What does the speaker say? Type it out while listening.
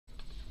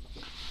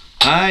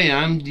Hi,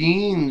 I'm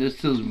Dean.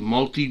 This is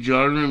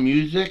multi-genre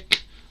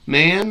music,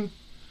 man.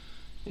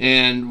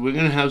 And we're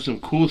going to have some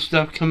cool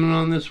stuff coming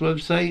on this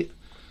website.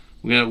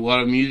 We're going to have a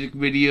lot of music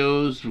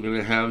videos. We're going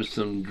to have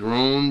some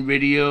drone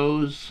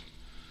videos.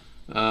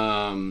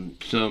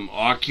 Some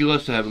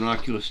Oculus. I have an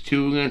Oculus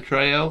 2 we're going to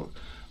try out.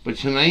 But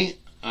tonight,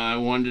 I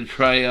wanted to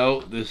try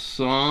out this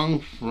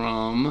song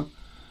from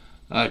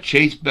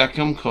Chayce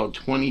Beckham called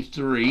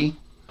 23.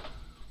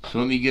 So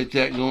let me get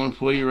that going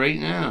for you right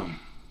now.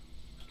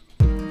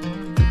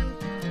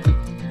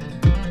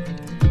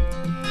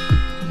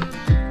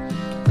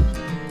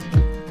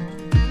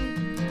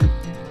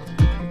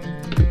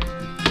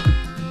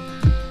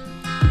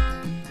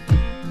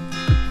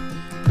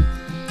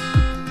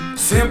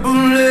 Simple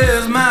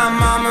as my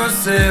mama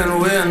said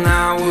when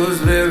I was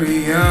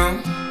very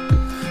young.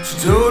 She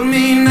told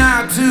me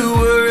not to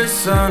worry,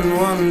 son,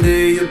 one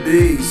day you'll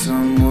be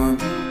someone.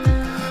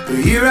 But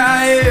here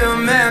I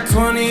am at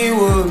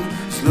 21,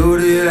 as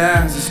loaded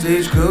as a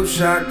stagecoach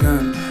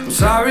shotgun. I'm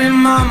sorry,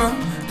 mama,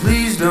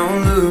 please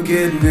don't look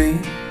at me.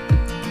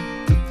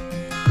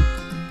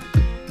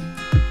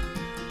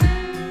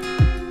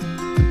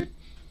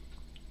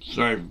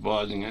 Sorry for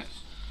pausing it.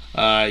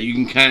 You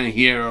can kind of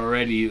hear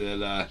already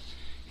that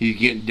he's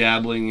getting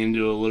dabbling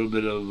into a little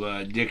bit of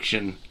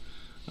addiction.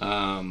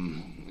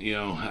 You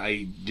know,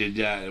 I did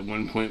that at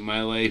one point in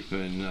my life,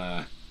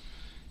 and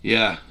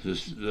yeah, the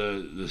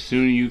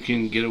sooner you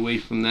can get away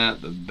from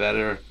that, the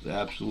better, the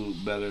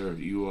absolute better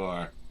you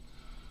are.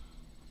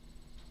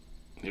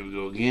 Here we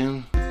go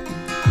again.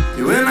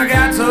 Yeah, when I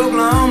got to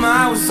Oklahoma,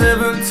 I was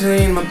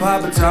 17. My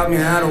papa taught me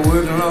how to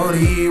work, and Lord,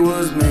 he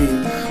was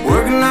mean.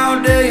 Working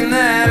all day in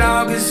that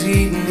August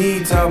heat, and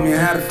he taught me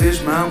how to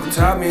fish. My uncle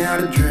taught me how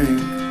to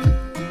drink.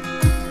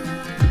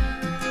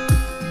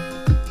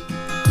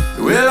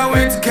 Well, I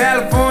went to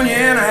California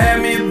and I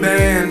had me a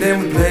band,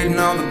 and we played in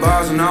all the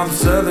bars in all the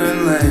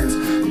southern lands.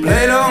 We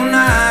played all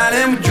night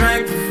and we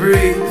drank for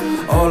free,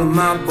 all of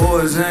my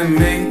boys and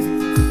me.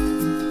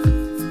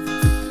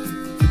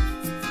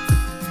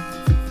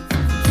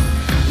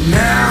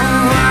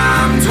 Now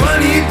I'm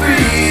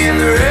 23 and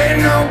there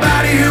ain't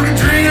nobody who can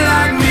drink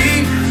like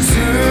me.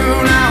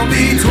 Soon I'll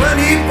be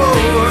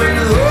 24 and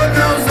the Lord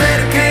knows that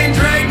I can't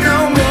drink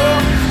no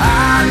more.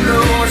 I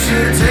know I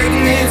should have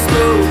taken it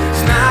slow.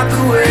 It's not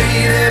the way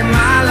that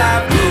my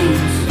life goes.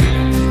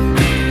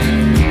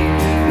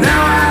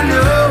 Now I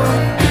know.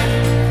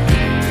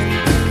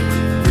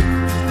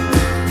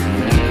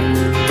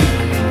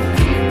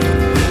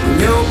 When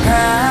you're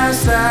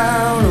passed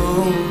out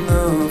on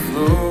the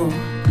floor,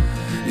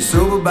 you're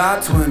sober by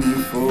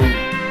 24.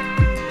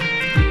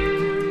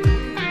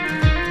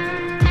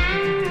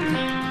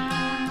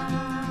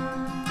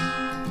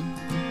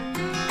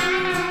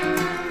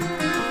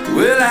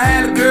 Well, I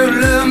had a girl who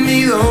loved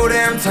me the whole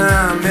damn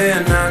time,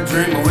 and I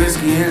drink my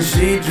whiskey and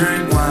she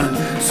drank wine.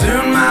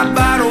 Soon my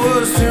bottle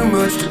was too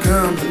much to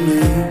company.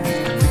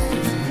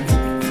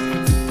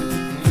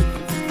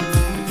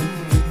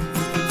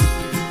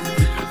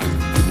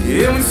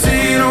 Yeah, we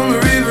sit on the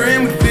river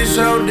and we fish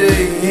all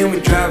day, and we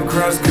drive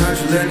across the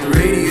country, let the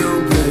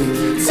radio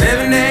play.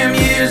 7 damn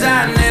years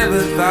I never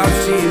thought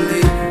she'd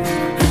leave.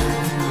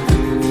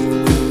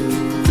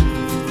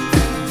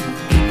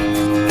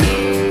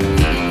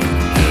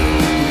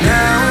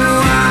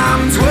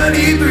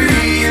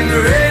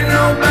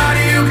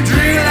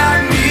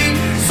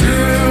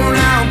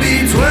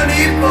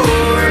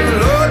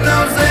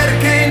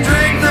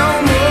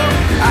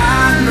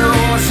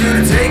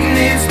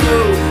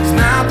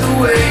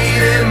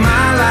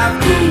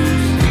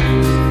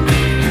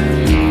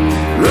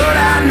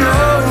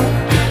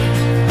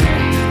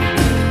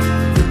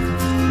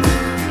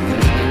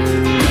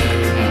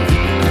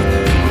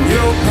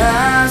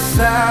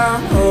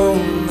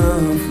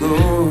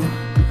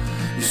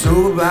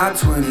 About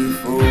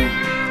 24.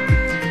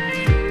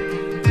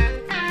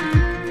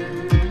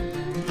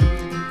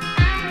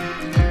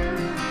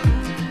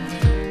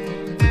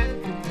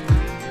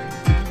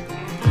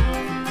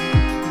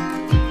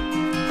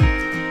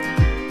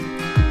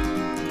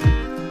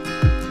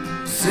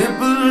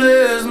 Simple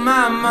as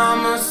my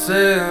mama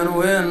said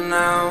when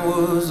I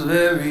was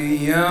very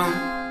young.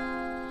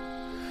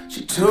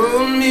 She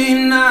told me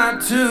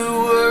not to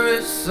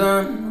worry,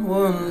 son,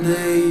 one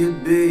day you'll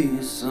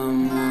be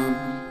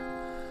someone.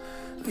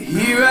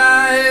 Here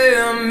I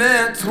am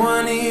at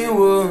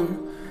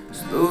 21,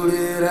 as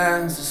loaded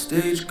as a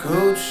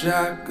stagecoach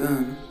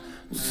shotgun.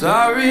 I'm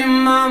sorry,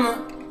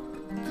 mama,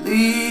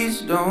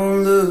 please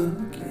don't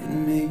look at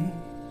me.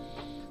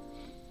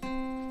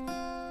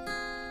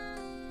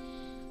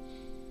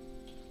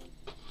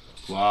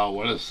 Wow,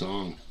 what a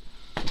song.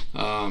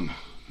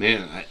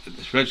 Man,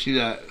 especially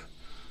that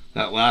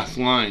last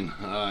line.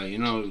 You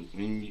know,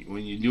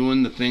 when you're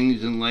doing the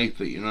things in life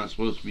that you're not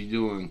supposed to be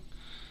doing,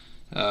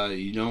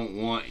 you don't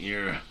want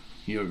your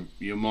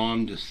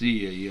mom to see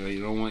you.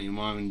 You don't want your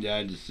mom and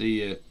dad to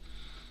see you.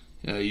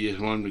 You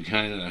just want them to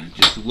kind of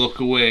just look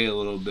away a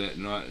little bit,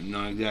 not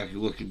exactly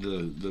look at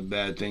the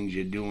bad things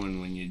you're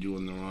doing when you're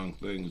doing the wrong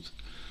things.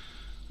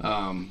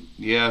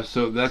 Yeah,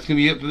 so that's gonna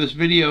be it for this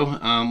video.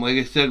 Like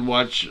I said,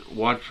 watch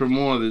for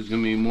more. There's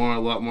gonna be a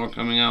lot more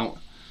coming out,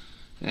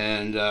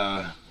 and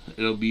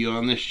it'll be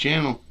on this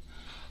channel,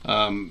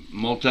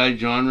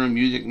 multi-genre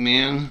music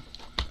man,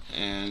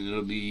 and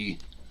it'll be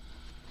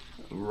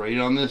right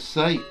on this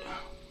site.